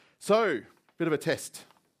So, bit of a test.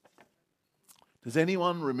 Does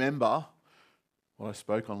anyone remember what I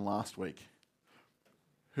spoke on last week?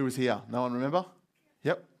 Who was here? No one remember?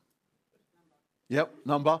 Yep. Yep,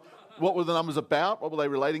 number. What were the numbers about? What were they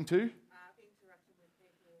relating to? Interaction with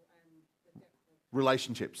people and the depth of...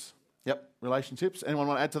 Relationships. Yep, relationships. Anyone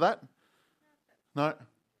want to add to that? No?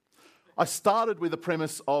 I started with the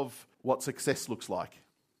premise of what success looks like.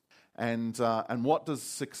 And what does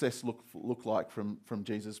success look like from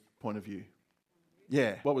Jesus' point of view?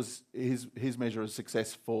 Yeah. What was his measure of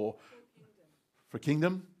success for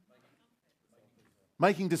kingdom?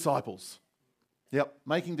 Making disciples. Yep.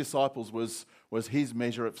 Making disciples was his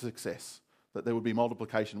measure of success. That there would be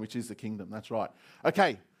multiplication, which is the kingdom. That's right.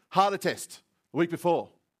 Okay. Harder test. The week before.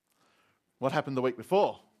 What happened the week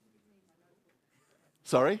before?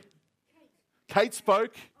 Sorry? Kate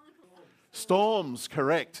spoke. Storms,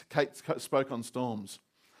 correct. Kate spoke on storms.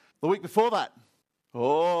 The week before that.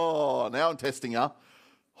 Oh, now I'm testing you.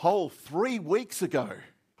 Whole 3 weeks ago.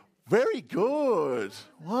 Very good.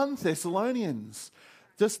 1 Thessalonians.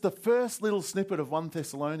 Just the first little snippet of 1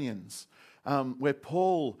 Thessalonians, where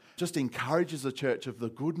Paul just encourages the church of the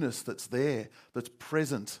goodness that's there, that's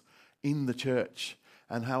present in the church.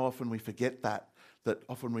 And how often we forget that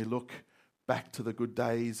often we look back to the good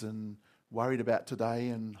days and worried about today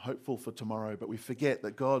and hopeful for tomorrow, but we forget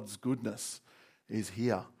that God's goodness is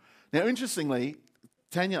here. Now, interestingly,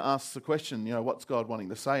 Tanya asks the question, what's God wanting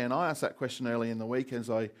to say? And I asked that question early in the week, as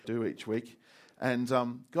I do each week. And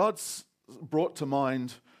God's brought to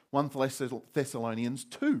mind 1 Thessalonians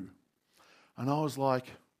 2. And I was like,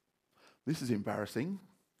 this is embarrassing.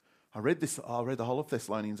 I read the whole of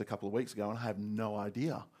Thessalonians a couple of weeks ago, and I have no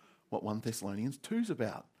idea what 1 Thessalonians 2's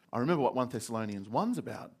about. I remember what 1 Thessalonians 1's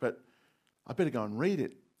about, but I better go and read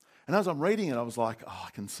it. And as I'm reading it, I was like, I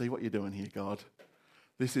can see what you're doing here, God.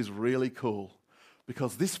 This is really cool,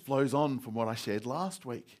 because this flows on from what I shared last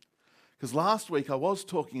week. Because last week I was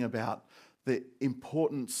talking about the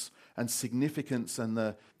importance and significance and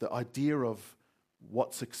the idea of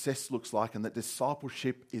what success looks like, and that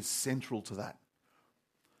discipleship is central to that.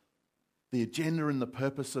 The agenda and the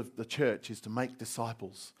purpose of the church is to make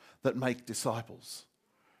disciples that make disciples.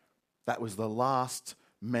 That was the last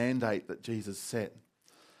mandate that Jesus set.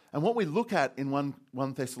 And what we look at in 1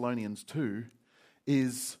 Thessalonians 2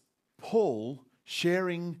 is Paul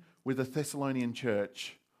sharing with the Thessalonian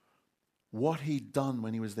church what he'd done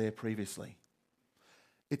when he was there previously.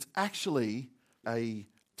 It's actually a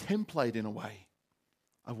template in a way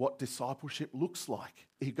of what discipleship looks like.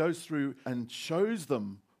 He goes through and shows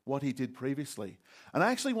them what he did previously. And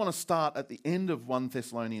I actually want to start at the end of 1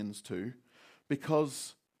 Thessalonians 2,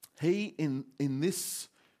 because he, in this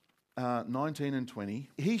 19 and 20,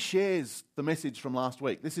 he shares the message from last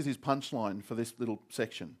week. This is his punchline for this little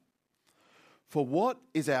section. For what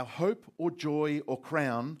is our hope or joy or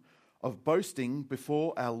crown of boasting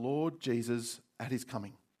before our Lord Jesus at his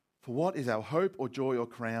coming? For what is our hope or joy or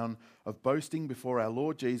crown of boasting before our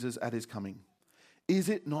Lord Jesus at his coming? Is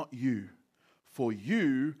it not you? For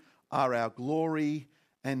you are our glory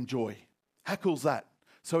and joy. How cool's that?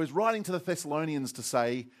 So he's writing to the Thessalonians to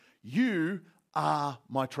say, you are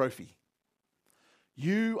my trophy.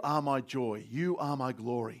 You are my joy. You are my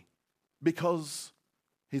glory. Because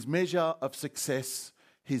his measure of success,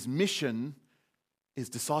 his mission is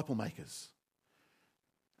disciple makers.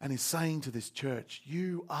 And he's saying to this church,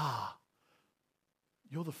 you're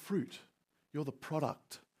the fruit, you're the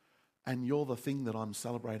product, and you're the thing that I'm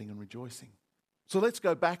celebrating and rejoicing. So let's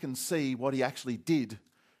go back and see what he actually did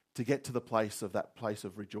to get to that place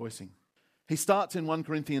of rejoicing. He starts in 1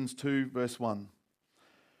 Corinthians 2, verse 1.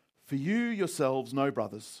 For you yourselves know,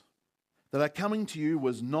 brothers, that our coming to you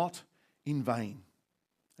was not in vain.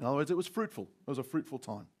 In other words, it was fruitful. It was a fruitful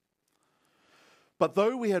time. But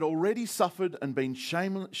though we had already suffered and been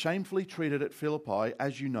shamefully treated at Philippi,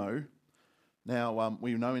 as you know, now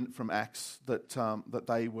we know from Acts that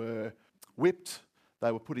they were whipped,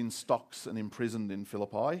 they were put in stocks and imprisoned in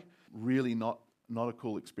Philippi. Really not a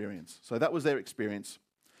cool experience. So that was their experience.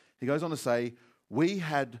 He goes on to say, we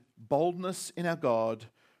had boldness in our God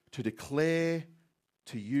to declare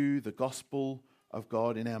to you the gospel of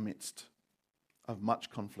God in our midst of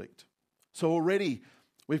much conflict. So already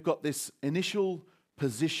we've got this initial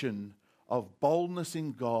position of boldness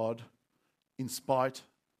in God in spite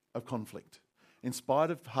of conflict. In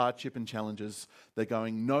spite of hardship and challenges, they're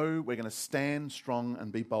going, no, we're going to stand strong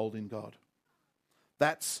and be bold in God.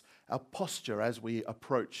 That's our posture as we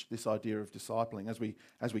approach this idea of discipling,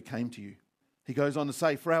 as we came to you. He goes on to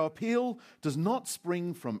say, for our appeal does not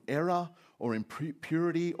spring from error or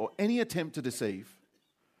impurity or any attempt to deceive,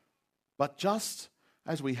 but just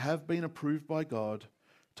as we have been approved by God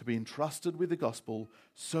to be entrusted with the gospel,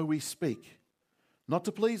 so we speak, not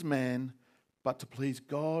to please man, but to please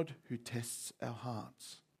God who tests our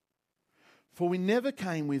hearts. For we never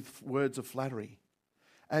came with words of flattery,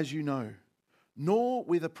 as you know, nor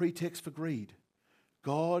with a pretext for greed.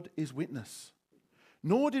 God is witness.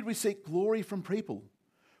 Nor did we seek glory from people,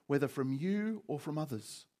 whether from you or from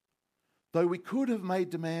others, though we could have made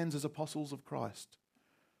demands as apostles of Christ.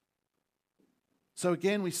 So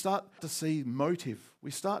again, we start to see motive.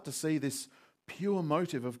 We start to see this pure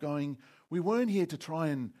motive of going, we weren't here to try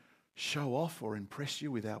and show off or impress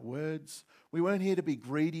you with our words. We weren't here to be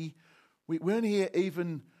greedy. We weren't here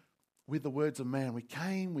even with the words of man. We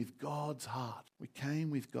came with God's heart. We came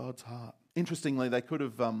with God's heart. Interestingly, they could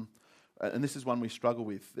have, and this is one we struggle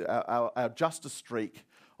with, our justice streak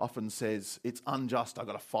often says, it's unjust, I've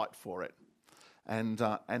got to fight for it.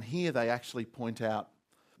 And here they actually point out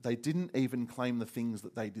they didn't even claim the things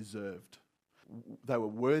that they deserved. They were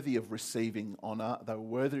worthy of receiving honour. They were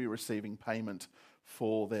worthy of receiving payment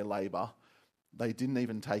for their labour. They didn't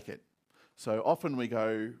even take it. So often we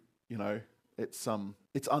go, it's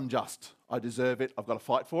unjust. I deserve it. I've got to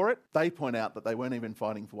fight for it. They point out that they weren't even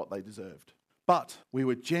fighting for what they deserved. But we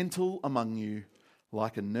were gentle among you,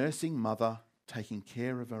 like a nursing mother taking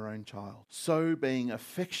care of her own child. So being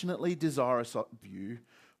affectionately desirous of you,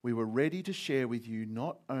 we were ready to share with you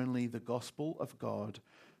not only the gospel of God,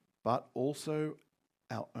 but also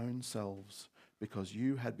our own selves, because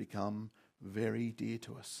you had become very dear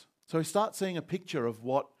to us. So we start seeing a picture of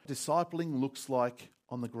what discipling looks like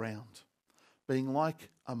on the ground, being like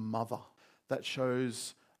a mother that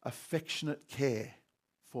shows affectionate care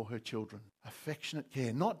for her children. Affectionate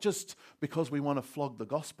care, not just because we want to flog the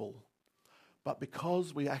gospel, but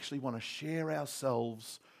because we actually want to share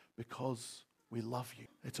ourselves because we love you.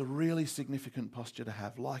 It's a really significant posture to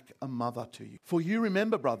have, like a mother to you. For you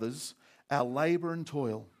remember, brothers, our labour and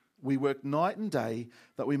toil. We worked night and day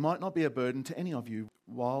that we might not be a burden to any of you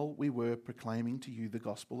while we were proclaiming to you the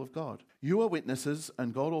gospel of God. You are witnesses,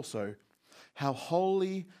 and God also, how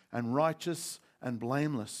holy and righteous and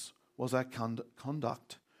blameless was our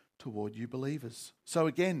conduct toward you believers. So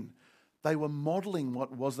again, they were modelling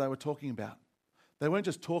what it was they were talking about. They weren't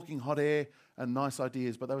just talking hot air and nice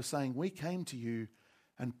ideas, but they were saying, we came to you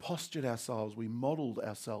and postured ourselves, we modelled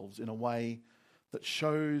ourselves in a way that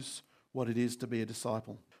shows what it is to be a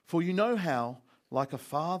disciple. For you know how, like a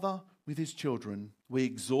father with his children, we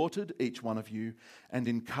exhorted each one of you and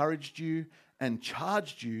encouraged you and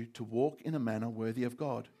charged you to walk in a manner worthy of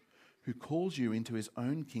God, who calls you into his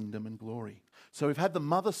own kingdom and glory. So we've had the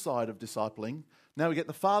mother side of discipling. Now we get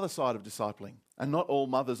the father side of discipling. And not all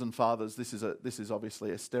mothers and fathers, this is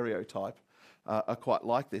obviously a stereotype, are quite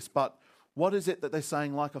like this. But what is it that they're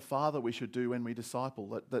saying like a father we should do when we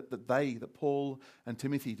disciple, that Paul and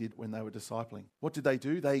Timothy did when they were discipling? What did they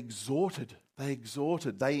do? They exhorted,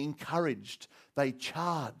 they encouraged, they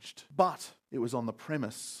charged. But it was on the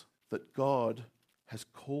premise that God has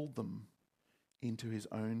called them into his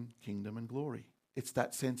own kingdom and glory. It's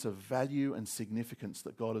that sense of value and significance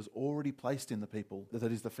that God has already placed in the people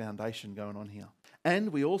that is the foundation going on here. And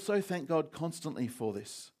we also thank God constantly for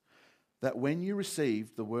this, that when you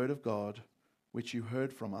received the word of God, which you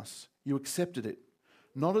heard from us, you accepted it,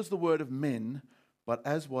 not as the word of men, but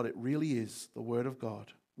as what it really is, the word of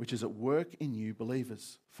God, which is at work in you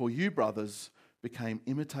believers. For you, brothers, became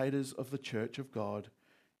imitators of the church of God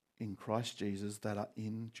in Christ Jesus that are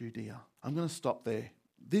in Judea. I'm going to stop there.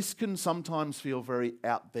 This can sometimes feel very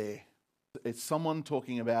out there. It's someone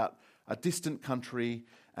talking about a distant country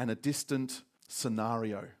and a distant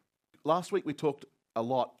scenario. Last week we talked a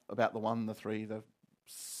lot about the 1, the 3, the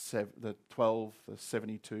 12, the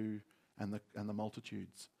 72, and the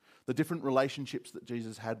multitudes. The different relationships that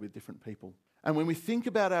Jesus had with different people. And when we think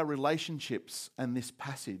about our relationships and this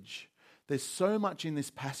passage, there's so much in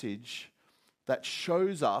this passage that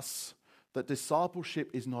shows us that discipleship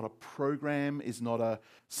is not a program, is not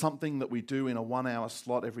something that we do in a 1-hour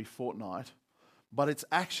slot every fortnight, but it's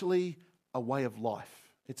actually a way of life.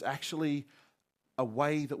 It's actually a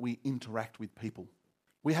way that we interact with people.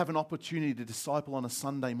 We have an opportunity to disciple on a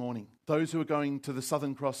Sunday morning. Those who are going to the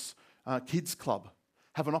Southern Cross Kids Club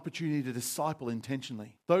have an opportunity to disciple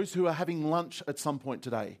intentionally. Those who are having lunch at some point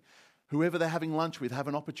today, whoever they're having lunch with, have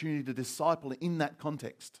an opportunity to disciple in that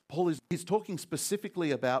context. Paul is talking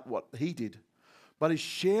specifically about what he did, but is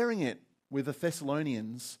sharing it with the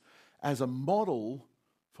Thessalonians as a model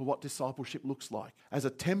for what discipleship looks like, as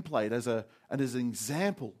a template, and as an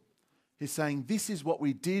example. He's saying, this is what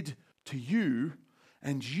we did to you,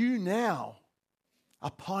 and you now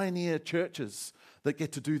are pioneer churches that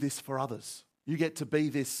get to do this for others. You get to be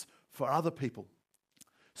this for other people.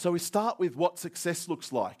 So we start with what success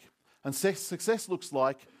looks like. And success looks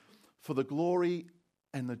like for the glory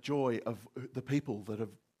and the joy of the people that are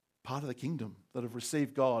part of the kingdom, that have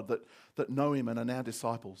received God, that know him and are now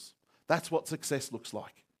disciples. That's what success looks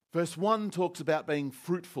like. Verse 1 talks about being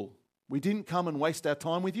fruitful. We didn't come and waste our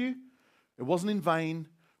time with you. It wasn't in vain.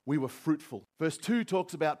 We were fruitful. Verse 2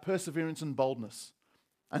 talks about perseverance and boldness.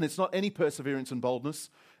 And it's not any perseverance and boldness.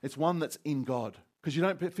 It's one that's in God. Because you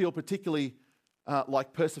don't feel particularly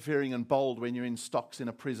like persevering and bold when you're in stocks in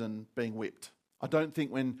a prison being whipped. I don't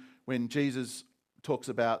think when Jesus talks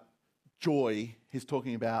about joy, he's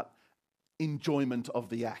talking about enjoyment of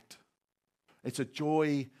the act. It's a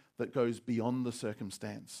joy that goes beyond the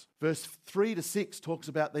circumstance. Verse 3 to 6 talks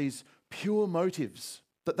about these pure motives,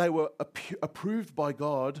 that they were approved by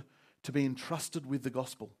God to be entrusted with the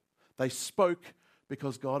gospel. They spoke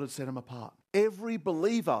because God had set them apart. Every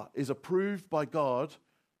believer is approved by God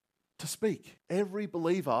to speak. Every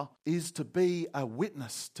believer is to be a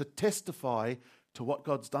witness, to testify to what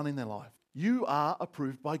God's done in their life. You are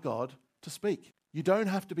approved by God to speak. You don't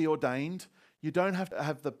have to be ordained. You don't have to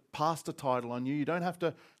have the pastor title on you. You don't have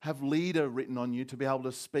to have leader written on you to be able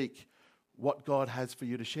to speak what God has for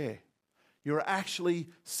you to share. You're actually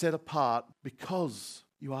set apart because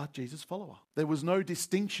you are Jesus' follower. There was no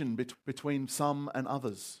distinction between some and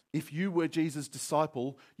others. If you were Jesus'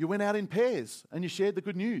 disciple, you went out in pairs and you shared the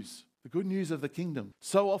good news of the kingdom.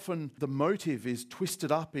 So often the motive is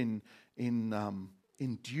twisted up in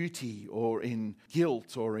duty or in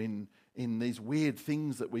guilt or in these weird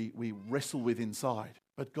things that we wrestle with inside.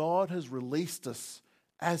 But God has released us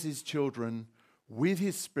as his children with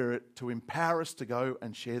his Spirit to empower us to go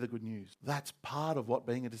and share the good news. That's part of what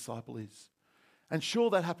being a disciple is. And sure,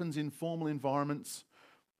 that happens in formal environments,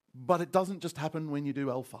 but it doesn't just happen when you do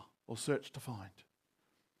Alpha or Search to Find.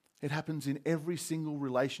 It happens in every single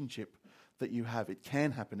relationship that you have. It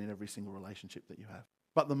can happen in every single relationship that you have.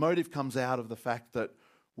 But the motive comes out of the fact that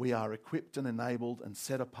we are equipped and enabled and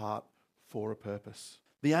set apart for a purpose.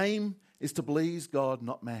 The aim is to please God,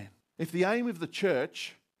 not man. If the aim of the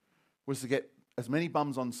church was to get as many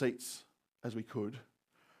bums on seats as we could,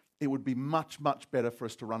 it would be much, much better for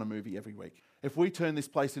us to run a movie every week. If we turned this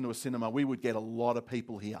place into a cinema, we would get a lot of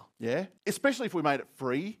people here, yeah? Especially if we made it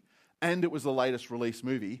free and it was the latest release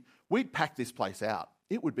movie, we'd pack this place out.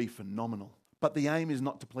 It would be phenomenal. But the aim is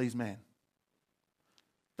not to please man.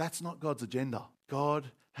 That's not God's agenda.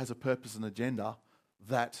 God has a purpose and agenda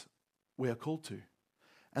that we are called to.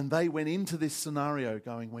 And they went into this scenario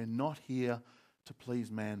going, we're not here to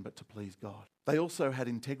please man, but to please God. They also had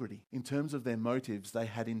integrity. In terms of their motives, they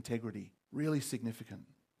had integrity. Really significant.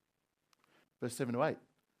 Verse 7 to 8.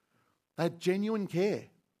 They had genuine care,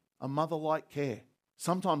 a mother-like care.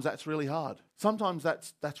 Sometimes that's really hard. Sometimes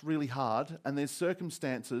that's really hard, and there's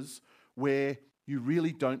circumstances where you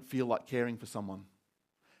really don't feel like caring for someone.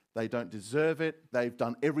 They don't deserve it. They've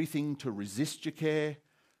done everything to resist your care.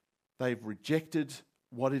 They've rejected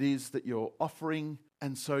what it is that you're offering,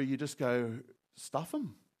 and so you just go, stuff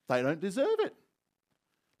them. They don't deserve it.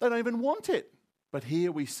 They don't even want it. But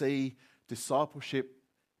here we see discipleship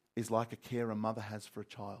is like a care a mother has for a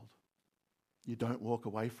child. You don't walk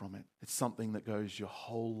away from it. It's something that goes your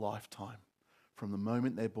whole lifetime, from the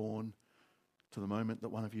moment they're born to the moment that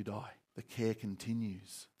one of you die. The care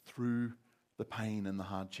continues through the pain and the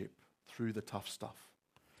hardship, through the tough stuff.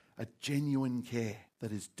 A genuine care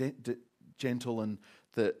that is gentle, and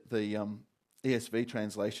the ESV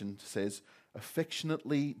translation says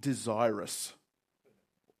affectionately desirous.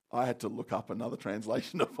 I had to look up another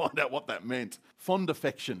translation to find out what that meant. Fond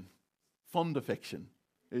affection. Fond affection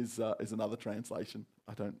is another translation.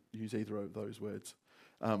 I don't use either of those words.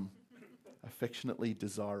 Affectionately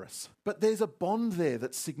desirous. But there's a bond there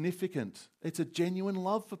that's significant. It's a genuine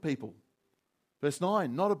love for people. Verse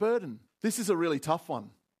 9, not a burden. This is a really tough one.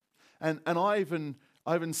 And I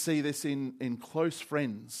even see this in close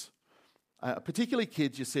friends. Particularly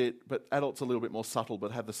kids, you see it, but adults a little bit more subtle,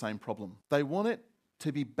 but have the same problem. They want it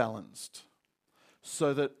to be balanced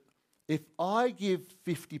so that if I give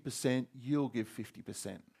 50%, you'll give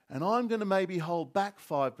 50%. And I'm going to maybe hold back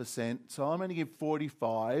 5%, so I'm going to give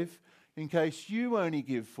 45 in case you only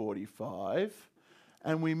give 45,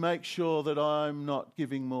 and we make sure that I'm not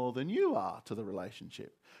giving more than you are to the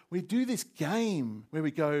relationship. We do this game where we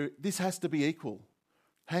go, this has to be equal.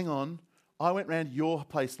 Hang on, I went round your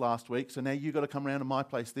place last week, so now you've got to come round to my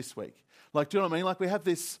place this week. Like, do you know what I mean? Like, we have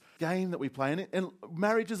this game that we play, and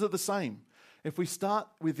marriages are the same. If we start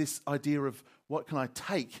with this idea of what can I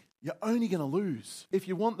take, you're only going to lose. If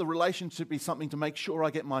you want the relationship to be something to make sure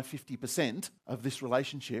I get my 50% of this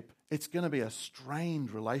relationship, it's going to be a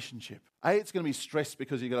strained relationship. A, it's going to be stressed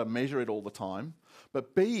because you've got to measure it all the time.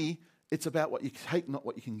 But B, it's about what you take, not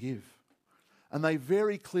what you can give. And they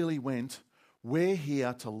very clearly went, we're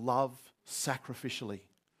here to love sacrificially.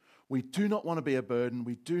 We do not want to be a burden.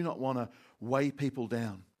 We do not want to weigh people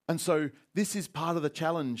down. And so this is part of the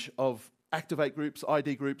challenge of Activate groups,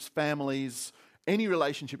 ID groups, families, any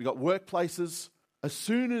relationship. You've got workplaces. As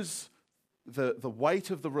soon as the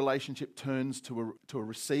weight of the relationship turns to a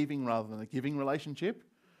receiving rather than a giving relationship,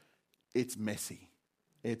 it's messy.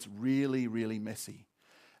 It's really, really messy.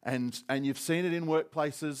 And you've seen it in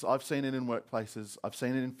workplaces. I've seen it in workplaces. I've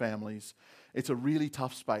seen it in families. It's a really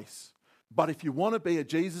tough space. But if you want to be a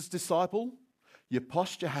Jesus disciple, your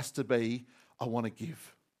posture has to be, I want to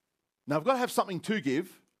give. Now, I've got to have something to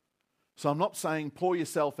give. So I'm not saying pour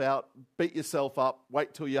yourself out, beat yourself up,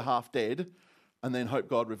 wait till you're half dead, and then hope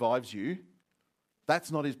God revives you.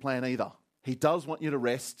 That's not his plan either. He does want you to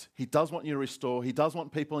rest. He does want you to restore. He does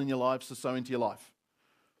want people in your lives to sow into your life.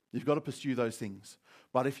 You've got to pursue those things.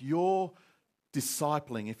 But if you're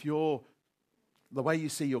discipling, if you're the way you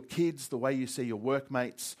see your kids, the way you see your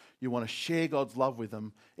workmates, you want to share God's love with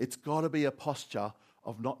them, it's got to be a posture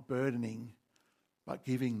of not burdening, but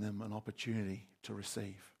giving them an opportunity to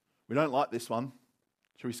receive. We don't like this one.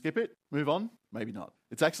 Should we skip it? Move on? Maybe not.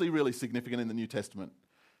 It's actually really significant in the New Testament.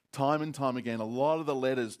 Time and time again, a lot of the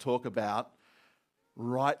letters talk about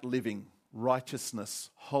right living, righteousness,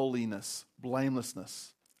 holiness,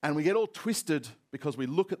 blamelessness. And we get all twisted because we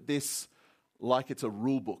look at this like it's a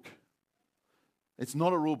rule book. It's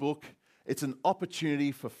not a rule book. It's an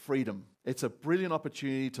opportunity for freedom. It's a brilliant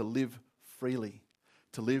opportunity to live freely,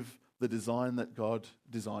 to live the design that God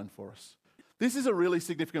designed for us. This is a really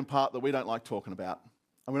significant part that we don't like talking about.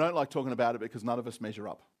 And we don't like talking about it because none of us measure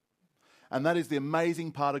up. And that is the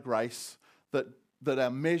amazing part of grace, that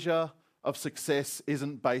our measure of success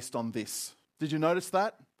isn't based on this. Did you notice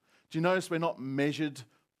that? Do you notice we're not measured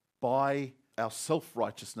by our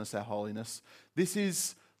self-righteousness, our holiness? This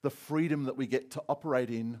is the freedom that we get to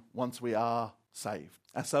operate in once we are saved.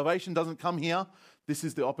 Our salvation doesn't come here. This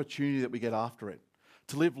is the opportunity that we get after it.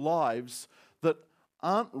 To live lives that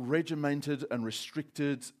aren't regimented and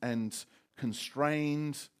restricted and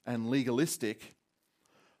constrained and legalistic,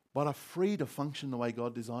 but are free to function the way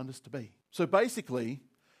God designed us to be. So basically,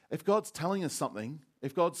 if God's telling us something,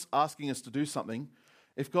 if God's asking us to do something,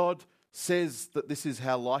 if God says that this is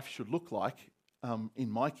how life should look like in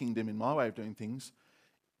my kingdom, in my way of doing things,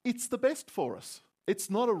 it's the best for us. It's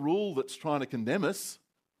not a rule that's trying to condemn us.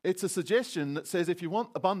 It's a suggestion that says if you want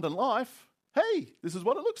abundant life, hey, this is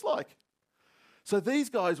what it looks like. So these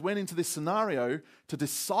guys went into this scenario to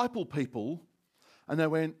disciple people, and they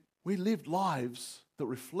went, we lived lives that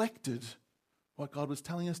reflected what God was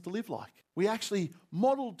telling us to live like. We actually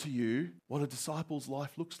modeled to you what a disciple's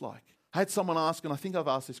life looks like. I had someone ask, and I think I've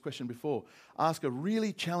asked this question before, ask a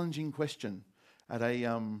really challenging question at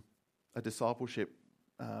a discipleship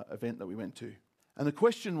event that we went to. And the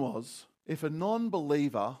question was, if a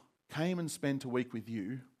non-believer came and spent a week with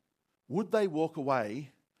you, would they walk away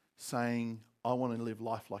saying, I want to live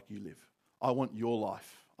life like you live. I want your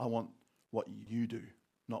life. I want what you do,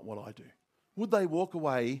 not what I do. Would they walk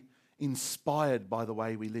away inspired by the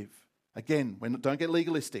way we live? Again, don't get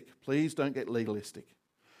legalistic. Please don't get legalistic.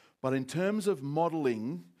 But in terms of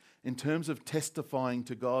modelling, in terms of testifying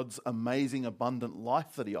to God's amazing, abundant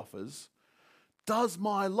life that he offers, does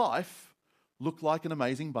my life look like an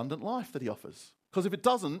amazing, abundant life that he offers? Because if it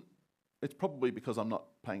doesn't, it's probably because I'm not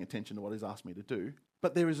paying attention to what he's asked me to do.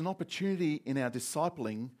 But there is an opportunity in our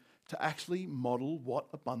discipling to actually model what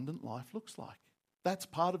abundant life looks like. That's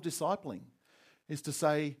part of discipling, is to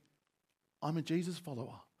say, I'm a Jesus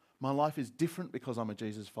follower. My life is different because I'm a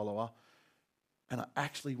Jesus follower, and I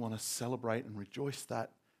actually want to celebrate and rejoice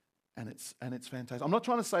that, and it's fantastic. I'm not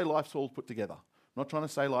trying to say life's all put together. I'm not trying to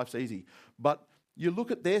say life's easy. But you look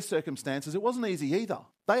at their circumstances, it wasn't easy either.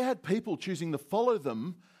 They had people choosing to follow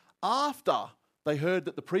them after they heard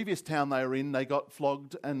that the previous town they were in, they got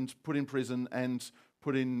flogged and put in prison and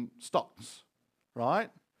put in stocks, right?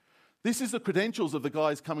 This is the credentials of the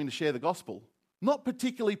guys coming to share the gospel. Not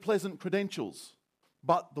particularly pleasant credentials,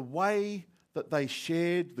 but the way that they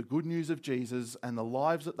shared the good news of Jesus and the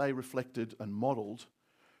lives that they reflected and modelled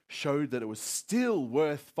showed that it was still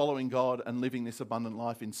worth following God and living this abundant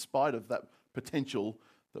life in spite of that potential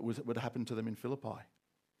that would happen to them in Philippi.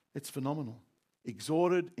 It's phenomenal.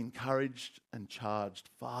 Exhorted, encouraged, and charged,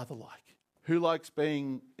 Father-like. Who likes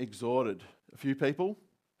being exhorted? A few people.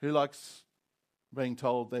 Who likes being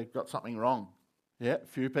told they've got something wrong? Yeah, a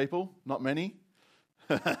few people, not many.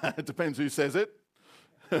 It depends who says it.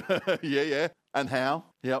 Yeah. And how?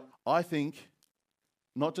 Yep. I think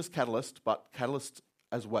not just Catalyst, but Catalyst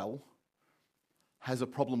as well has a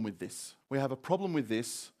problem with this. We have a problem with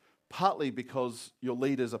this partly because your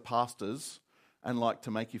leaders are pastors and like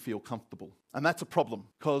to make you feel comfortable. And that's a problem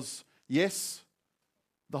because, yes,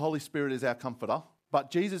 the Holy Spirit is our comforter,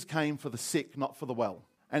 but Jesus came for the sick, not for the well.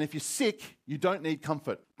 And if you're sick, you don't need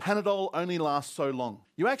comfort. Panadol only lasts so long.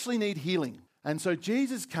 You actually need healing. And so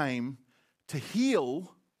Jesus came to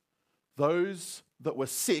heal those that were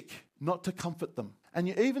sick, not to comfort them. And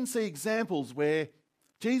you even see examples where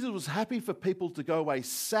Jesus was happy for people to go away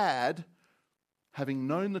sad, having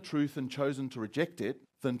known the truth and chosen to reject it,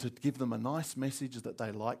 than to give them a nice message that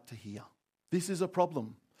they like to hear. This is a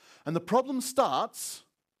problem. And the problem starts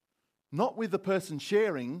not with the person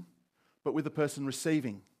sharing, but with the person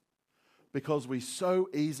receiving. Because we so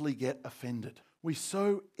easily get offended. We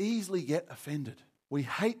so easily get offended. We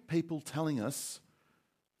hate people telling us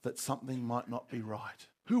that something might not be right.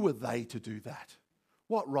 Who are they to do that?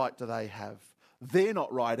 What right do they have? They're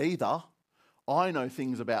not right either. I know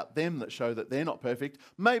things about them that show that they're not perfect.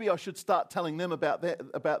 Maybe I should start telling them about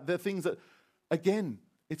their things that, again,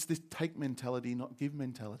 it's this take mentality, not give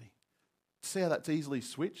mentality. See how that's easily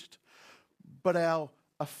switched? But our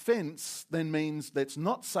offence then means let's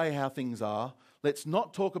not say how things are. Let's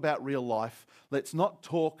not talk about real life. Let's not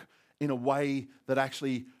talk in a way that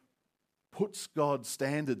actually puts God's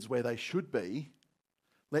standards where they should be.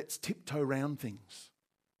 Let's tiptoe around things.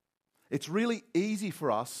 It's really easy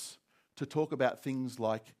for us to talk about things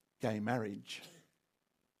like gay marriage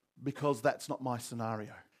because that's not my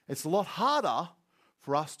scenario. It's a lot harder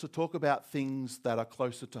for us to talk about things that are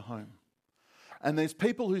closer to home. And there's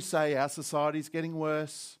people who say our society's getting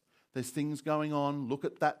worse, there's things going on, look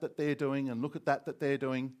at that they're doing and look at that they're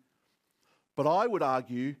doing. But I would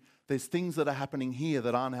argue there's things that are happening here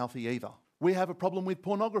that aren't healthy either. We have a problem with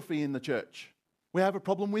pornography in the church. We have a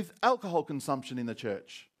problem with alcohol consumption in the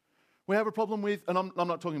church. We have a problem with, and I'm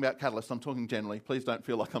not talking about Catalyst, I'm talking generally. Please don't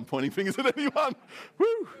feel like I'm pointing fingers at anyone.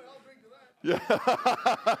 Woo! Yeah.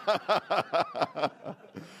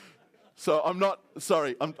 So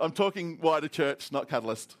I'm talking wider church, not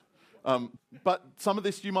Catalyst. But some of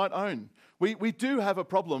this you might own. We do have a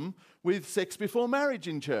problem with sex before marriage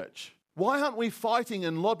in church. Why aren't we fighting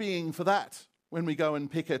and lobbying for that when we go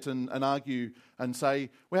and picket and argue and say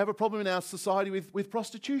we have a problem in our society with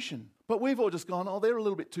prostitution? But we've all just gone, they're a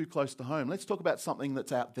little bit too close to home. Let's talk about something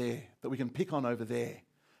that's out there that we can pick on over there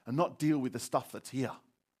and not deal with the stuff that's here.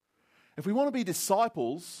 If we want to be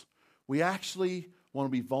disciples, we actually want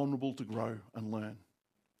to be vulnerable to grow and learn.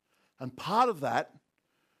 And part of that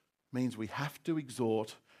means we have to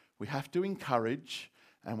exhort, we have to encourage,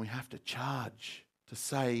 and we have to charge to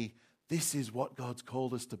say, this is what God's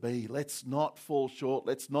called us to be. Let's not fall short.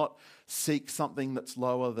 Let's not seek something that's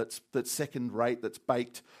lower, that's second rate, that's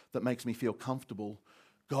baked, that makes me feel comfortable.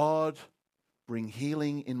 God, bring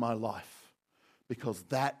healing in my life because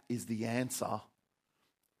that is the answer.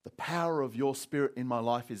 The power of your Spirit in my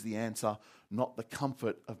life is the answer, not the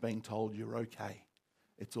comfort of being told you're okay.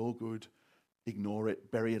 It's all good. Ignore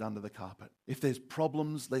it. Bury it under the carpet. If there's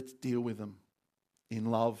problems, let's deal with them in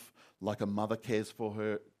love, like a mother cares for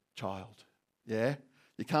her child. Yeah?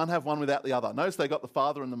 You can't have one without the other. Notice they got the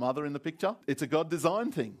father and the mother in the picture. It's a God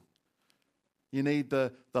design thing. You need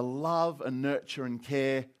the love and nurture and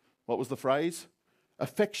care. What was the phrase?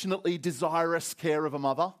 Affectionately desirous care of a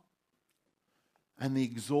mother. And the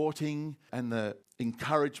exhorting and the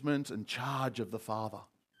encouragement and charge of the father.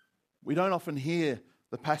 We don't often hear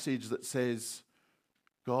the passage that says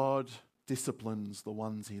God disciplines the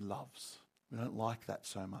ones he loves. We don't like that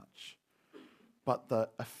so much. But the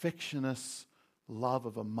affectionate love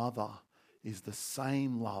of a mother is the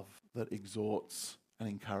same love that exhorts and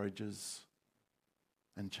encourages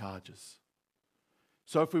and charges.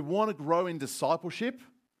 So if we want to grow in discipleship,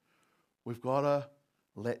 we've got to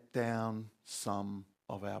let down some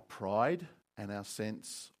of our pride and our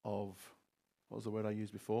sense of, what was the word I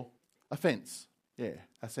used before? Offence. Yeah,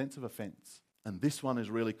 a sense of offence. And this one is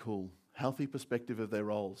really cool. Healthy perspective of their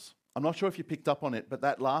roles. I'm not sure if you picked up on it, but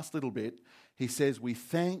that last little bit, he says, we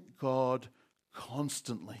thank God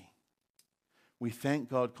constantly. We thank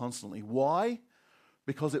God constantly. Why?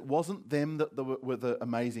 Because it wasn't them that were the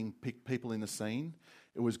amazing people in the scene.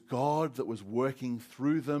 It was God that was working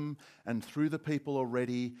through them and through the people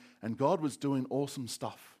already, and God was doing awesome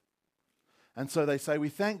stuff. And so they say, we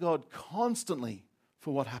thank God constantly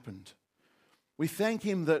for what happened. We thank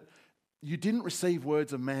him that you didn't receive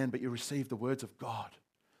words of man, but you received the words of God.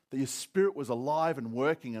 That your spirit was alive and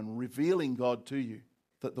working and revealing God to you.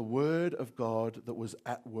 that the word of God that was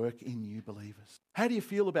at work in you believers. How do you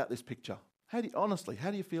feel about this picture? Honestly,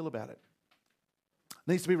 how do you feel about it?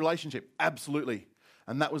 Needs to be relationship, absolutely.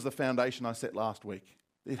 And that was the foundation I set last week.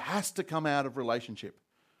 It has to come out of relationship.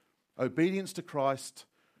 Obedience to Christ,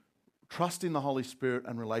 trust in the Holy Spirit,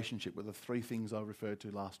 and relationship were the three things I referred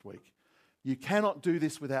to last week. You cannot do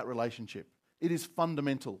this without relationship. It is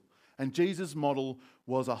fundamental. And Jesus' model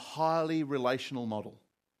was a highly relational model.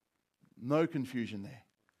 No confusion there.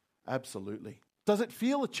 Absolutely. Does it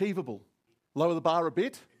feel achievable? Lower the bar a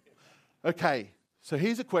bit? Okay, so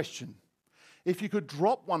here's a question. If you could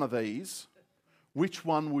drop one of these, which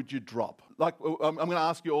one would you drop? Like, I'm going to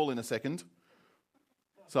ask you all in a second.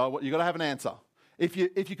 So you've got to have an answer. If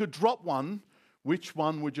you could drop one, which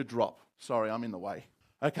one would you drop? Sorry, I'm in the way.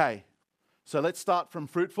 Okay, so let's start from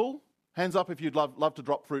fruitful. Hands up if you'd love to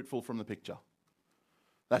drop fruitful from the picture.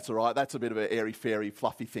 That's all right. That's a bit of an airy-fairy,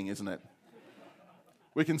 fluffy thing, isn't it?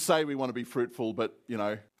 We can say we want to be fruitful, but,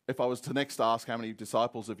 if I was to next ask how many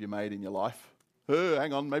disciples have you made in your life?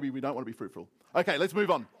 Hang on, maybe we don't want to be fruitful. Okay, let's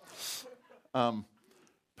move on.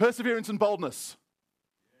 Perseverance and boldness.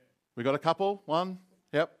 We got a couple? One?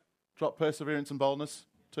 Yep. Drop perseverance and boldness.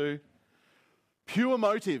 Two. Pure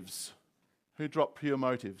motives. Who dropped pure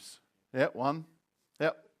motives? Yep, one.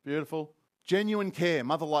 Yep, beautiful. Genuine care,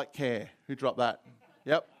 mother-like care. Who dropped that?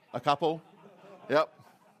 Yep, a couple. Yep.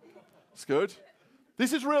 It's good.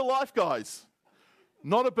 This is real life, guys.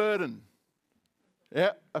 Not a burden.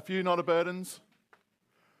 Yep, a few not a burdens.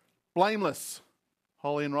 Blameless.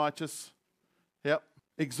 Holy and righteous. Yep.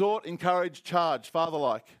 Exhort, encourage, charge,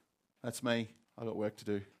 father-like. That's me. I've got work to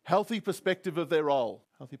do. Healthy perspective of their role.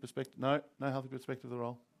 Healthy perspective? No healthy perspective of the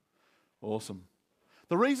role. Awesome.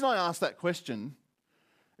 The reason I ask that question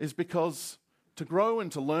is because to grow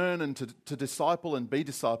and to learn and to disciple and be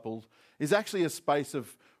discipled is actually a space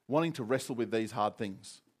of wanting to wrestle with these hard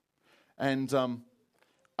things. And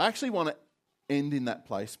I actually want to end in that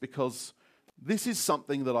place because this is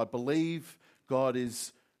something that I believe God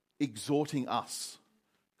is exhorting us.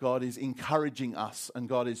 God is encouraging us, and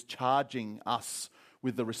God is charging us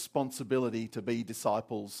with the responsibility to be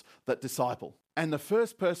disciples that disciple. And the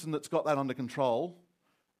first person that's got that under control,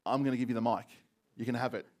 I'm going to give you the mic. You can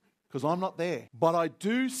have it, because I'm not there. But I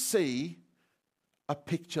do see a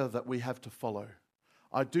picture that we have to follow.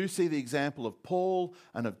 I do see the example of Paul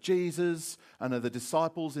and of Jesus and of the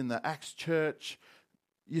disciples in the Acts church.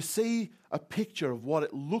 You see a picture of what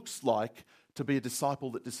it looks like to be a disciple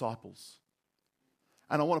that disciples.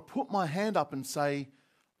 And I want to put my hand up and say,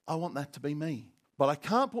 I want that to be me. But I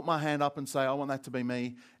can't put my hand up and say, I want that to be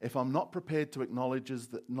me, if I'm not prepared to acknowledge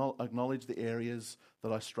the areas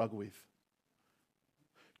that I struggle with.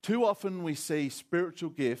 Too often we see spiritual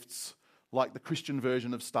gifts like the Christian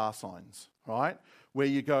version of star signs, right? Where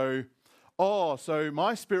you go, oh, so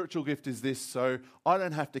my spiritual gift is this, so I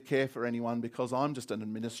don't have to care for anyone because I'm just an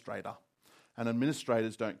administrator. And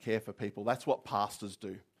administrators don't care for people. That's what pastors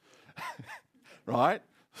do. Right?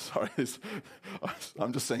 Sorry,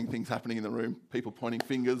 I'm just seeing things happening in the room. People pointing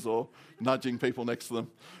fingers or nudging people next to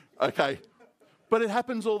them. Okay. But it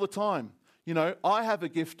happens all the time. I have a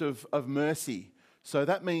gift of mercy. So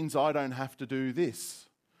that means I don't have to do this.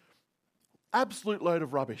 Absolute load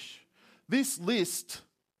of rubbish. This list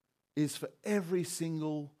is for every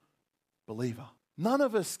single believer. None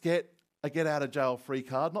of us get a get out of jail free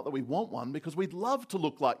card. Not that we want one, because we'd love to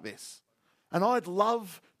look like this. And I'd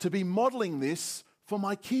love to be modelling this for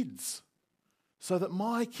my kids so that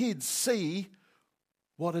my kids see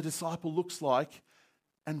what a disciple looks like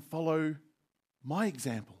and follow my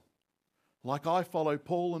example. Like I follow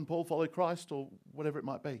Paul and Paul followed Christ, or whatever it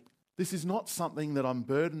might be. This is not something that I'm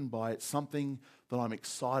burdened by. It's something that I'm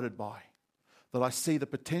excited by. That I see the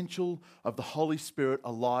potential of the Holy Spirit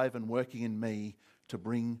alive and working in me to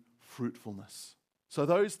bring fruitfulness. So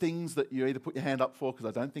those things that you either put your hand up for, because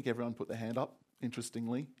I don't think everyone put their hand up,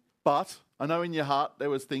 interestingly. But I know in your heart there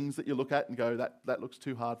was things that you look at and go, that looks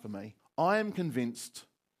too hard for me. I am convinced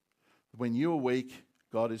that when you are weak,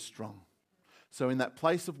 God is strong. So in that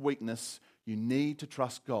place of weakness, you need to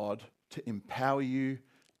trust God to empower you,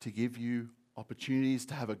 to give you opportunities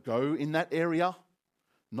to have a go in that area,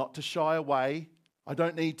 not to shy away. I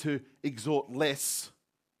don't need to exhort less,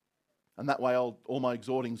 and that way all my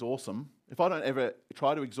exhorting's awesome. If I don't ever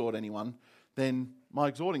try to exhort anyone, then my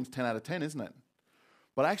exhorting's 10 out of 10, isn't it?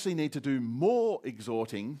 But I actually need to do more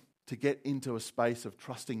exhorting to get into a space of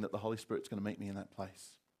trusting that the Holy Spirit's going to meet me in that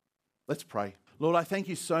place. Let's pray. Lord, I thank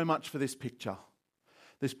you so much for this picture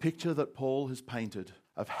that Paul has painted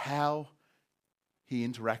of how he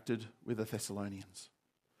interacted with the Thessalonians.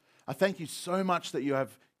 I thank you so much that you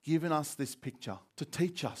have given us this picture to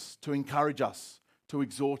teach us, to encourage us, to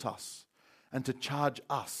exhort us, and to charge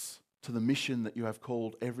us to the mission that you have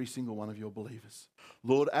called every single one of your believers.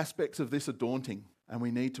 Lord, aspects of this are daunting, and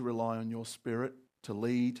we need to rely on your Spirit to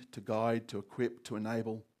lead, to guide, to equip, to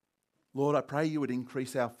enable. Lord, I pray you would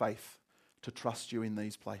increase our faith to trust you in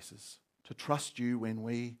these places, to trust you when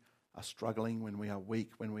we are struggling, when we are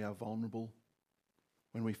weak, when we are vulnerable,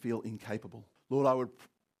 when we feel incapable. Lord, I would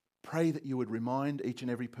pray that you would remind each and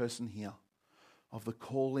every person here of the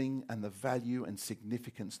calling and the value and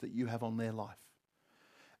significance that you have on their life,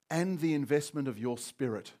 and the investment of your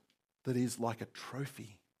Spirit that is like a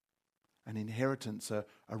trophy, an inheritance, a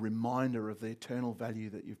reminder of the eternal value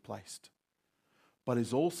that you've placed, but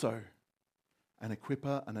is also an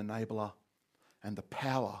equipper, an enabler, and the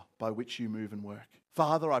power by which you move and work.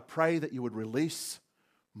 Father, I pray that you would release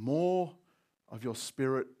more of your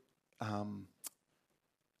Spirit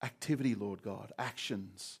activity, Lord God,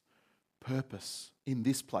 actions, purpose in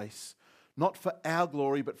this place, not for our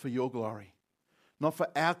glory but for your glory, not for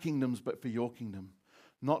our kingdoms but for your kingdom,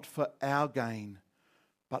 not for our gain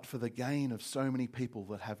but for the gain of so many people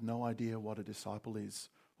that have no idea what a disciple is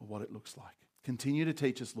or what it looks like. Continue to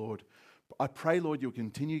teach us, Lord. I pray, Lord, you'll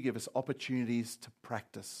continue to give us opportunities to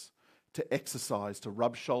practice, to exercise, to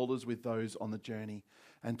rub shoulders with those on the journey,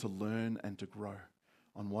 and to learn and to grow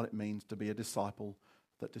on what it means to be a disciple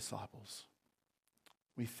that disciples.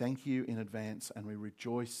 We thank you in advance and we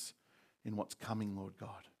rejoice in what's coming, Lord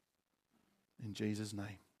God. In Jesus'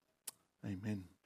 name, amen.